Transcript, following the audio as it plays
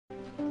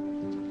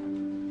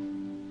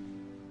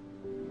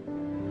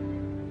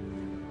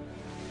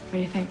What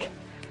do you think?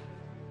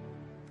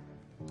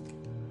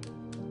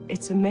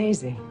 It's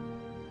amazing.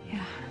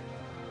 Yeah.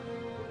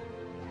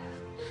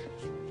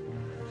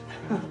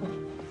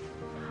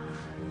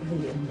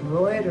 The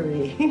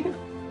embroidery. And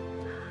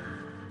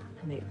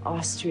the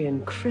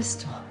Austrian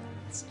crystal.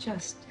 It's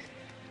just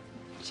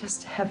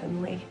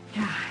heavenly.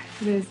 Yeah,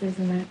 it is,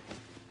 isn't it?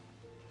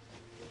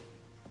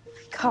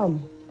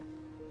 Come.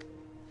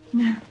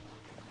 Yeah.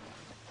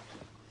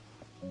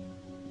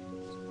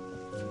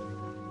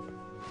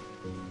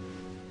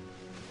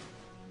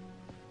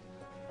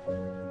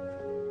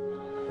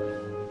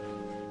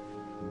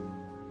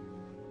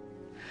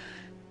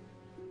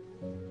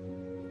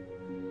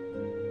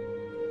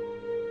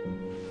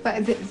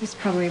 But this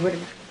probably would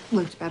have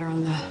looked better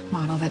on the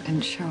model that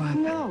didn't show up.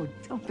 No,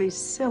 don't be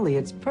silly.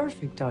 It's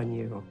perfect on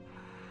you.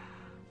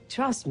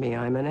 Trust me,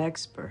 I'm an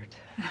expert.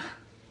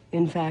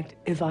 In fact,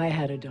 if I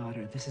had a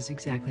daughter, this is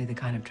exactly the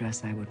kind of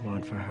dress I would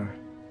want for her.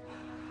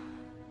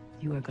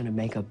 You are going to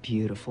make a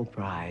beautiful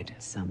bride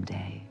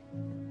someday.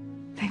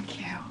 Thank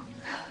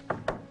you.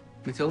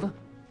 Matilda,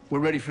 we're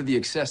ready for the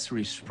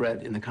accessory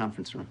spread in the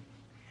conference room.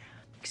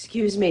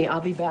 Excuse me,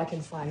 I'll be back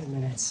in 5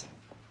 minutes.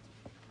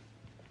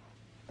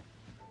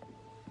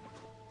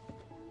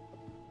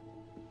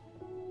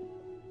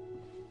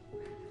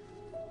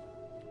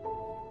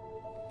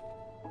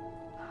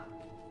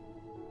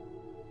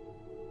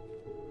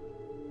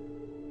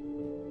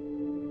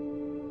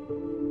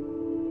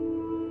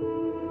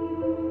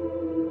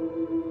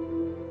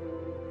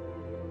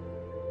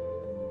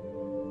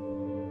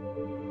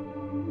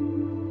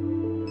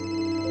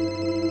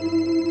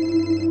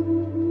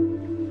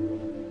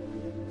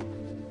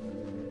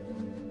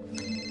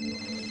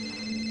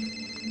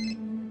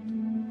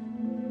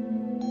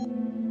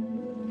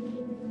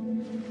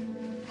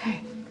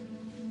 Hey,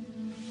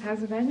 how's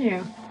the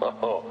venue?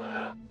 Oh,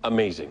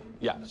 amazing.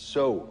 Yeah,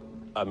 so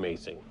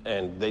amazing.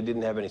 And they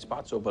didn't have any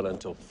spots open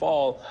until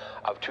fall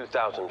of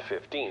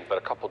 2015, but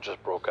a couple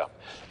just broke up.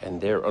 And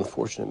their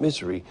unfortunate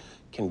misery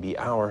can be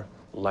our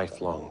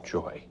lifelong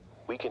joy.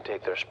 We can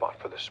take their spot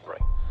for the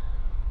spring.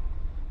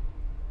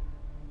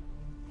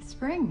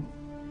 Spring.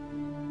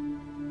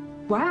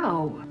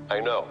 Wow. I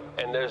know,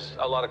 and there's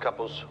a lot of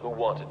couples who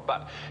want it,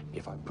 but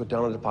if I put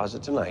down a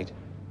deposit tonight,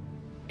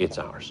 it's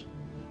ours.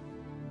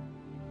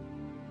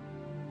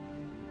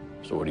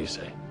 So what do you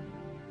say?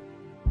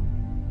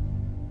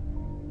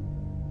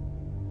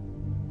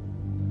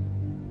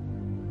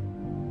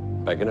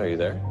 Beckett, are you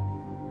there?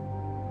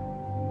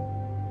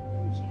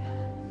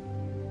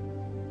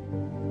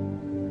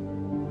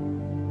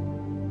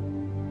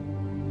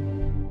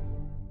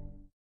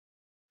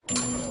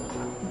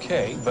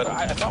 Okay, but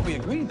I thought we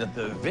agreed that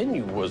the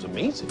venue was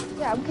amazing.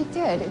 Yeah, we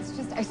did. It's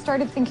just, I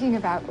started thinking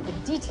about the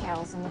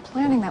details and the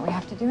planning that we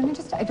have to do, and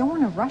I don't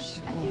want to rush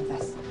any of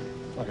this.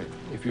 Okay,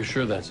 if you're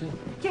sure that's it.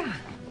 Yeah.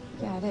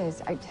 Yeah, it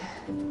is. I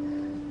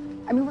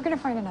mean, we're going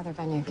to find another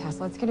venue,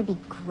 Castle. It's going to be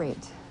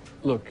great.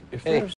 Look, if Hey. there's